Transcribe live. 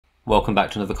Welcome back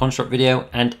to another construct video,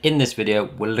 and in this video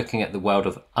we're looking at the world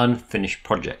of unfinished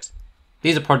projects.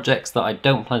 These are projects that I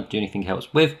don't plan to do anything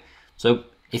else with, so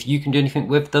if you can do anything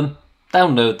with them,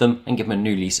 download them and give them a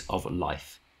new lease of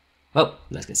life. Well,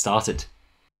 let's get started.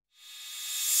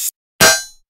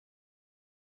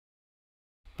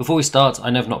 Before we start,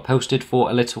 I know I've not posted for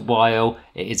a little while.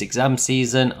 It is exam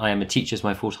season. I am a teacher as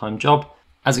my full-time job.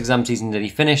 As exam season is nearly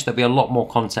finished, there'll be a lot more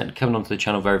content coming onto the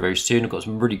channel very soon. I've got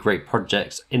some really great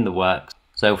projects in the works.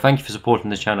 So thank you for supporting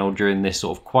the channel during this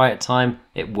sort of quiet time.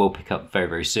 It will pick up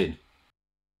very soon.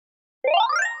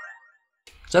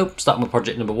 So starting with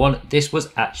project number one, this was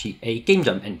actually a game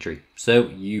jam entry. So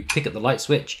you pick up the light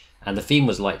switch and the theme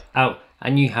was light out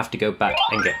and you have to go back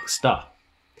and get the star.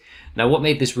 Now what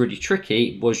made this really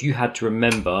tricky was you had to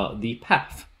remember the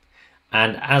path.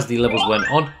 And as the levels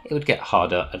went on, it would get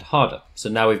harder and harder. So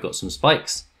now we've got some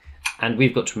spikes and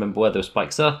we've got to remember where those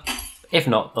spikes are. If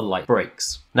not, the light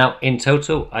breaks. Now in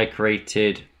total, I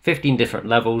created 15 different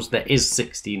levels. There is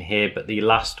 16 here, but the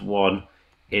last one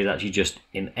is actually just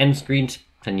in end screens,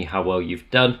 telling you how well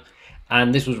you've done.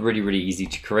 And this was really easy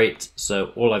to create.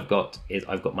 So all I've got is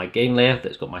I've got my game layer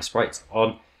that's got my sprites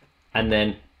on, and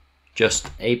then just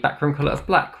a background color of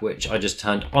black, which I just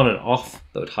turned on and off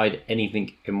that would hide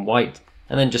anything in white,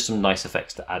 and then just some nice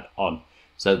effects to add on.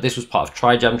 So this was part of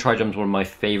TriJam. TriJam is one of my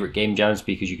favorite game jams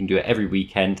because you can do it every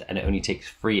weekend and it only takes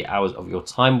 3 hours of your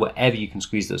time, wherever you can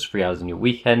squeeze those 3 hours in your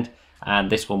weekend. And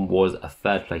this one was a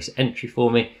 3rd place entry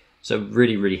for me. So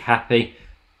really happy.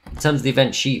 In terms of the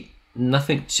event sheet,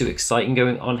 nothing too exciting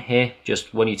going on here.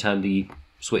 Just when you turn the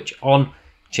switch on,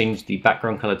 change the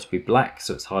background color to be black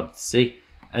so it's hard to see.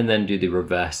 And then do the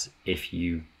reverse if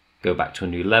you go back to a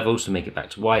new level, so make it back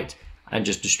to white, and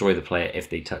just destroy the player if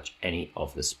they touch any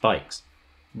of the spikes.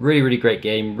 Really great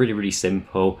game, really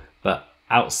simple, but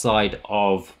outside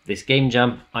of this game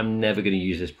jam, I'm never going to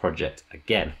use this project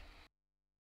again.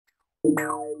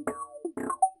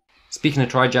 Speaking of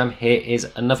TriJam, here is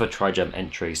another TriJam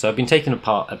entry. So I've been taking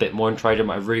apart a bit more in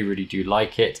TriJam. I really do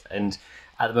like it, and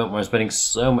at the moment where I'm spending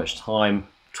so much time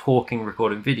talking,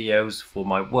 recording videos for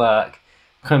my work,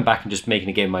 coming back and just making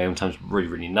a game of my own time is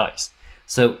really nice.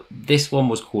 So this one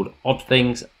was called Odd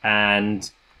Things, and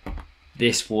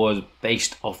this was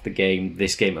based off the game.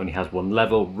 This game only has one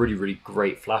level, really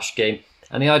great flash game.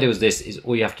 And the idea was this, is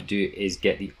all you have to do is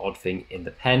get the odd thing in the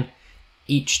pen.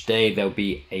 Each day there'll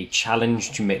be a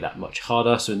challenge to make that much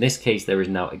harder. So in this case, there is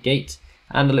now a gate,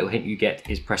 and the little hint you get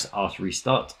is press R to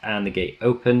restart, and the gate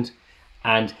opened.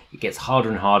 And it gets harder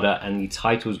and harder, and the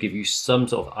titles give you some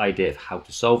sort of idea of how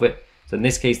to solve it. So in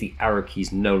this case, the arrow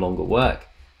keys no longer work.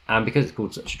 And because it's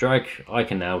called such a drag, I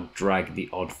can now drag the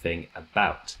odd thing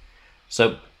about.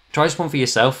 So try this one for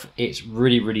yourself. It's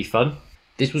really fun.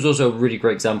 This was also a really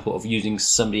great example of using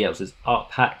somebody else's art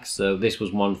pack. So this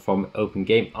was one from Open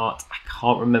Game Art. I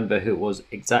can't remember who it was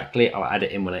exactly. I'll add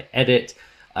it in when I edit.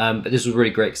 But this was really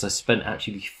great because I spent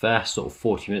actually the first sort of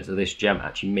 40 minutes of this jam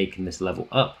actually making this level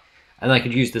up. And I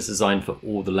could use this design for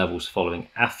all the levels following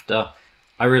after.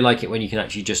 I really like it when you can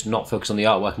actually just not focus on the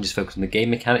artwork and just focus on the game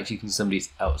mechanics. You can somebody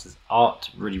else's art.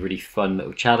 Really fun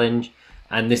little challenge.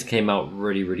 And this came out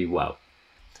really well.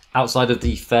 Outside of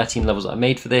the 13 levels that I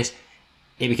made for this,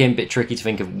 it became a bit tricky to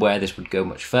think of where this would go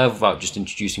much further without just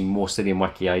introducing more silly and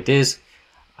wacky ideas.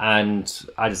 And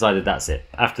I decided that's it.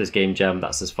 After this game jam,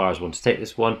 that's as far as I want to take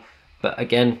this one. But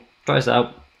again, try this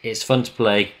out. It's fun to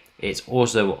play. It's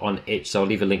also on itch, so I'll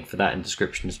leave a link for that in the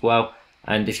description as well.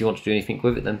 And if you want to do anything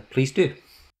with it, then please do.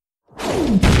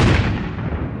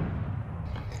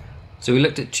 So we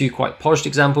looked at 2 quite polished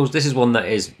examples. This is one that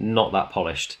is not that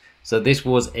polished. So this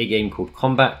was a game called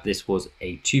Combat. This was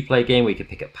a 2-player game where you could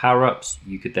pick up power-ups.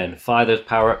 You could then fire those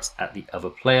power-ups at the other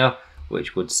player,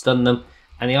 which would stun them.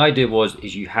 And the idea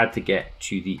is you had to get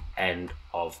to the end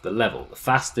of the level. The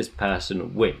fastest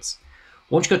person wins.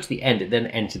 Once you got to the end, it then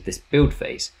entered this build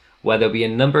phase, where there'll be a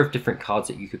number of different cards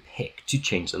that you could pick to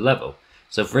change the level.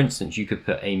 So for instance, you could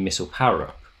put a missile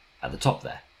power-up at the top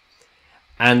there.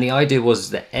 And the idea was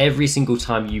that every single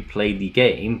time you played the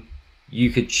game,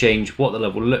 you could change what the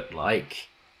level looked like,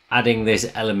 adding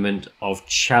this element of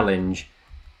challenge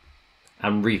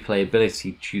and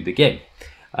replayability to the game.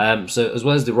 So as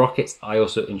well as the rockets, I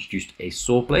also introduced a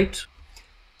saw blade.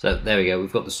 So there we go,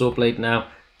 we've got the saw blade now.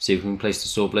 So you can place the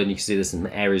saw blade, and you can see there's some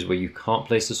areas where you can't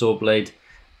place the saw blade.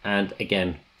 And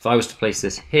again, if I was to place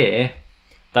this here,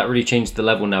 that really changed the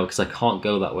level now because I can't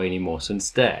go that way anymore. So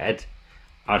instead,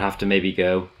 I'd have to maybe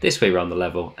go this way around the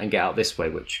level and get out this way,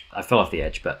 which I fell off the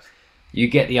edge, but you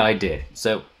get the idea.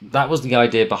 So that was the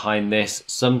idea behind this,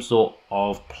 some sort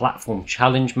of platform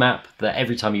challenge map that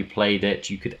every time you played it,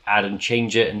 you could add and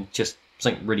change it, and just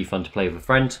something really fun to play with a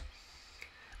friend.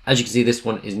 As you can see, this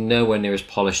one is nowhere near as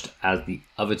polished as the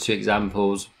other two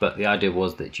examples, but the idea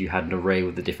was that you had an array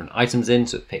with the different items in,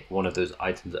 so pick one of those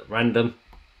items at random.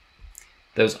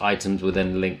 Those items were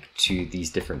then linked to these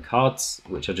different cards,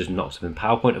 which I just knocked up in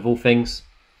PowerPoint of all things.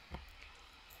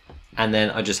 And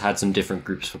then I just had some different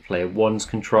groups for player 1's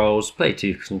controls, player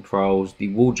 2's controls,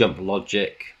 the wall jump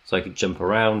logic, so I could jump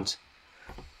around.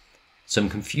 Some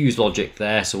confused logic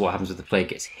there, so what happens if the player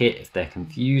gets hit if they're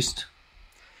confused.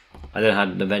 I then had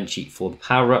an event sheet for the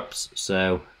power-ups,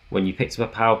 so when you picked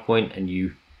up a PowerPoint and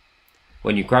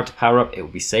when you grabbed a power-up, it will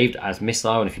be saved as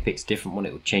missile, and if you picked a different one,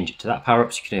 it would change it to that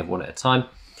power-up, so you can have one at a time.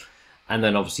 And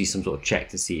then obviously some sort of check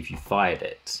to see if you fired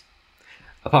it.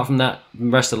 Apart from that, the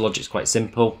rest of the logic is quite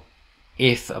simple.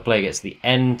 If a player gets to the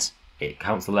end, it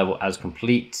counts the level as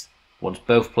complete. Once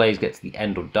both players get to the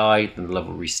end or die, then the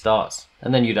level restarts,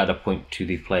 and then you'd add a point to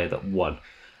the player that won.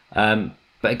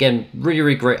 But again,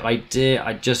 really great idea.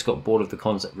 I just got bored of the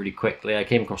concept really quickly. I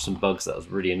came across some bugs that was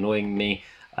really annoying me.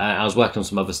 I was working on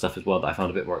some other stuff as well that I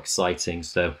found a bit more exciting.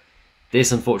 So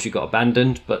this unfortunately got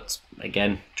abandoned, but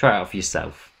again, try it out for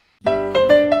yourself.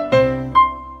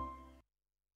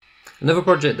 Another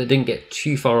project that didn't get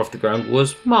too far off the ground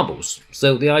was marbles.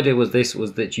 So the idea was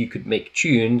that you could make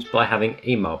tunes by having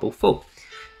a marble full.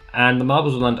 And the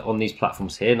marbles will land on these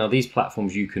platforms here. Now these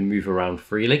platforms you can move around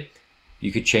freely.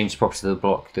 You could change the property of the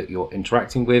block that you're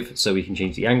interacting with, so we can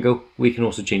change the angle. We can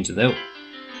also change the note.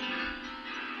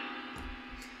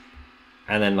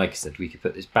 And then, like I said, we could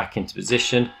put this back into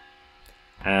position.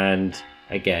 And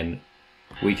again,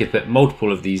 we could put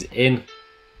multiple of these in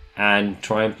and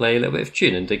try and play a little bit of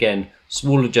tune. And again,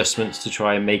 small adjustments to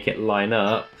try and make it line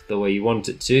up the way you want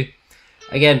it to.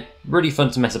 Again, really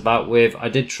fun to mess about with. I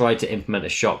did try to implement a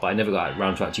shot, but I never got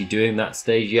around to actually doing that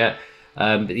stage yet.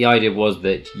 But the idea was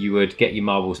that you would get your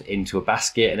marbles into a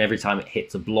basket, and every time it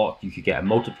hits a block, you could get a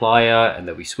multiplier, and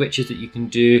there'll be switches that you can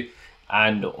do,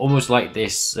 and almost like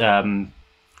this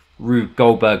Rube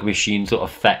Goldberg machine sort of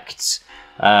effect.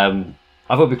 I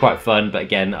thought it'd be quite fun, but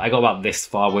again, I got about this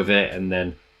far with it, and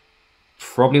then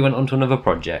probably went on to another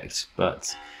project,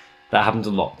 but that happens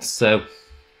a lot. So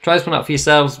try this one out for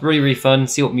yourselves. Really fun.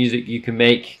 See what music you can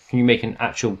make. Can you make an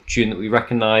actual tune that we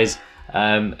recognize?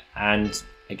 And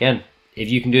again, if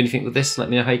you can do anything with this, let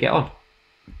me know how you get on.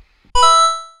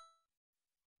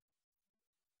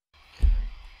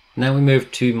 Now we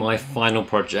move to my final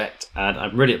project, and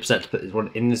I'm really upset to put this one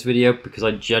in this video because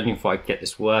I genuinely thought I'd get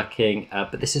this working,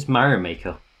 but this is Mario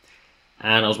Maker.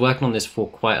 And I was working on this for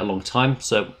quite a long time,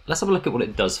 so let's have a look at what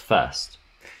it does first.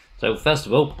 So first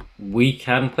of all, we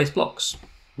can place blocks.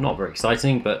 Not very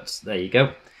exciting, but there you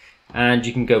go. And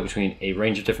you can go between a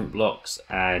range of different blocks,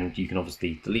 and you can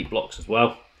obviously delete blocks as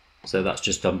well. So that's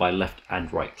just done by left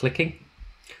and right clicking.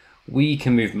 We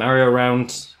can move Mario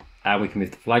around, and we can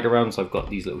move the flag around. So I've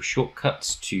got these little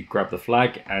shortcuts to grab the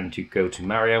flag and to go to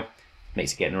Mario.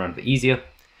 Makes it getting around a bit easier.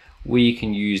 We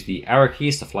can use the arrow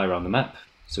keys to fly around the map,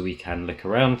 so we can look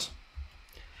around.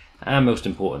 And most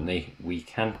importantly, we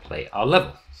can play our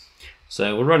level.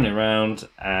 So we're running around,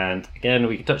 and again,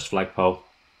 we can touch the flagpole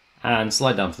and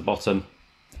slide down to the bottom,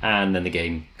 and then the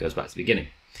game goes back to the beginning.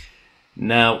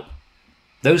 Now,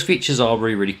 those features are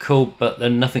really cool, but they're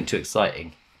nothing too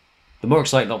exciting. The more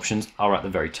exciting options are at the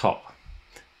very top.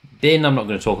 Bin, I'm not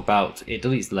going to talk about. It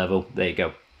deletes the level. There you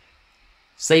go.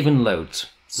 Save and load.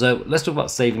 So let's talk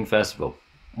about saving first of all.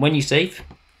 When you save,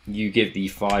 you give the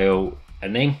file a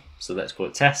name. So let's call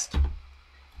it test.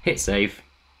 Hit save.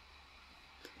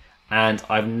 And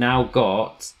I've now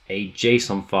got a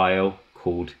JSON file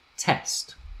called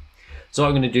test. So what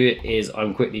I'm going to do is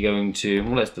I'm quickly going to,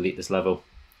 well, let's delete this level.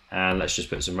 And let's just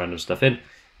put some random stuff in.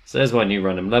 So there's my new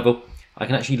random level. I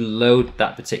can actually load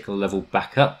that particular level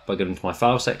back up by going to my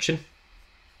file section.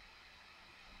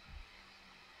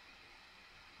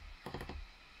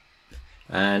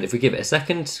 And if we give it a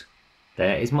second,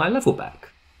 there is my level back.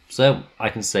 So I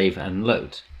can save and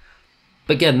load.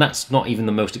 But again, that's not even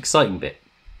the most exciting bit.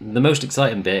 The most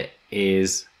exciting bit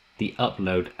is the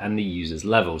upload and the user's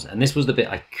levels. And this was the bit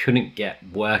I couldn't get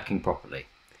working properly.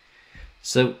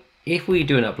 So if we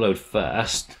do an upload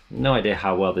first, no idea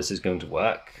how well this is going to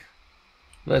work.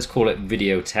 Let's call it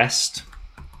video test.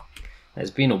 It's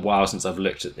been a while since I've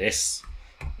looked at this.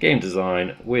 Game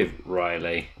design with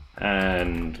Riley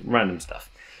and random stuff.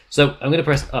 So I'm going to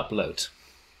press upload.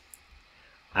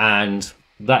 And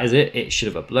that is it. It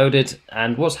should have uploaded.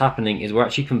 And what's happening is we're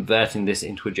actually converting this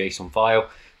into a JSON file.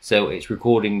 So it's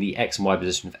recording the X and Y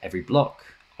position of every block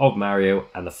of Mario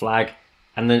and the flag.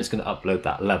 And then it's going to upload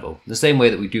that level. The same way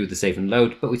that we do with the save and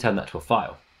load, but we turn that to a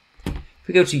file. If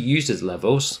we go to users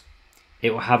levels,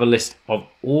 it will have a list of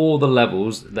all the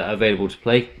levels that are available to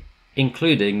play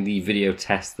including the video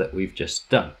test that we've just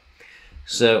done.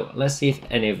 So let's see if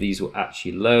any of these will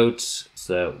actually load.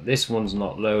 So this one's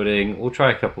not loading. We'll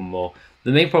try a couple more.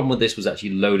 The main problem with this was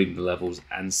actually loading the levels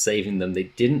and saving them. They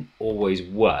didn't always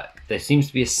work. There seems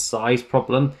to be a size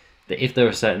problem, that if they're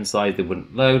a certain size they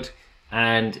wouldn't load,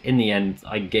 and in the end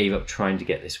I gave up trying to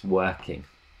get this working.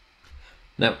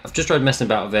 Now I've just tried messing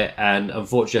about with it, and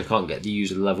unfortunately I can't get the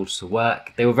user levels to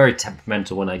work. They were very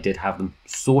temperamental when I did have them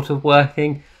sort of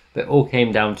working, but it all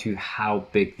came down to how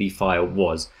big the file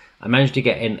was. I managed to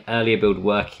get an earlier build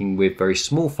working with very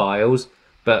small files,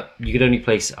 but you could only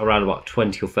place around about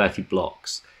 20 or 30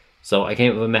 blocks. So I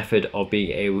came up with a method of being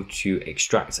able to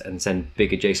extract and send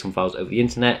bigger JSON files over the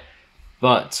internet,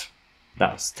 but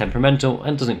that's temperamental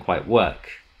and doesn't quite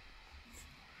work.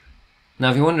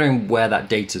 Now if you're wondering where that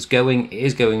data is going, it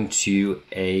is going to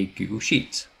a Google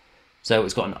Sheet. So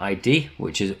it's got an ID,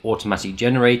 which is automatically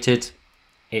generated.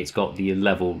 It's got the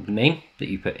level name that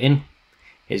you put in.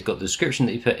 It's got the description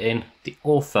that you put in, the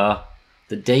author,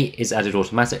 the date is added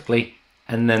automatically,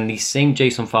 and then the same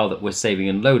JSON file that we're saving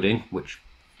and loading, which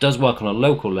does work on a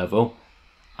local level,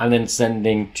 I'm then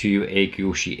sending to a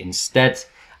Google Sheet instead.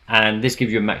 And this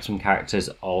gives you a maximum characters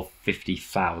of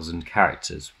 50,000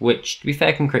 characters, which to be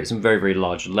fair can create some very, very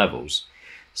large levels.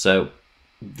 So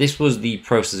this was the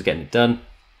process of getting it done.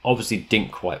 Obviously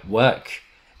didn't quite work.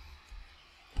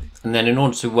 And then in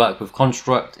order to work with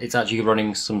Construct, it's actually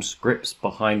running some scripts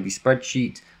behind the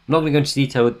spreadsheet. I'm not going to go into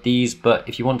detail with these, but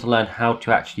if you want to learn how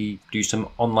to actually do some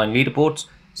online leaderboards,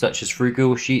 such as through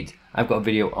Google Sheet, I've got a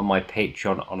video on my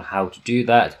Patreon on how to do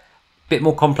that. Bit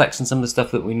more complex than some of the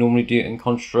stuff that we normally do in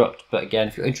Construct, but again,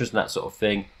 if you're interested in that sort of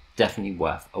thing, definitely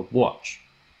worth a watch.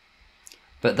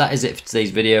 But that is it for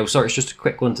today's video. Sorry, it's just a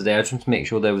quick one today. I just wanted to make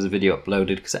sure there was a video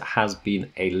uploaded because it has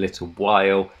been a little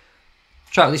while.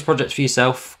 Try out these projects for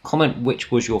yourself, comment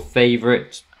which was your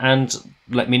favourite, and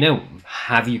let me know,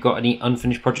 have you got any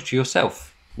unfinished projects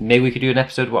yourself? Maybe we could do an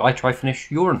episode where I try finish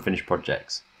your unfinished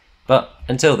projects. But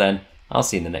until then, I'll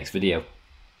see you in the next video.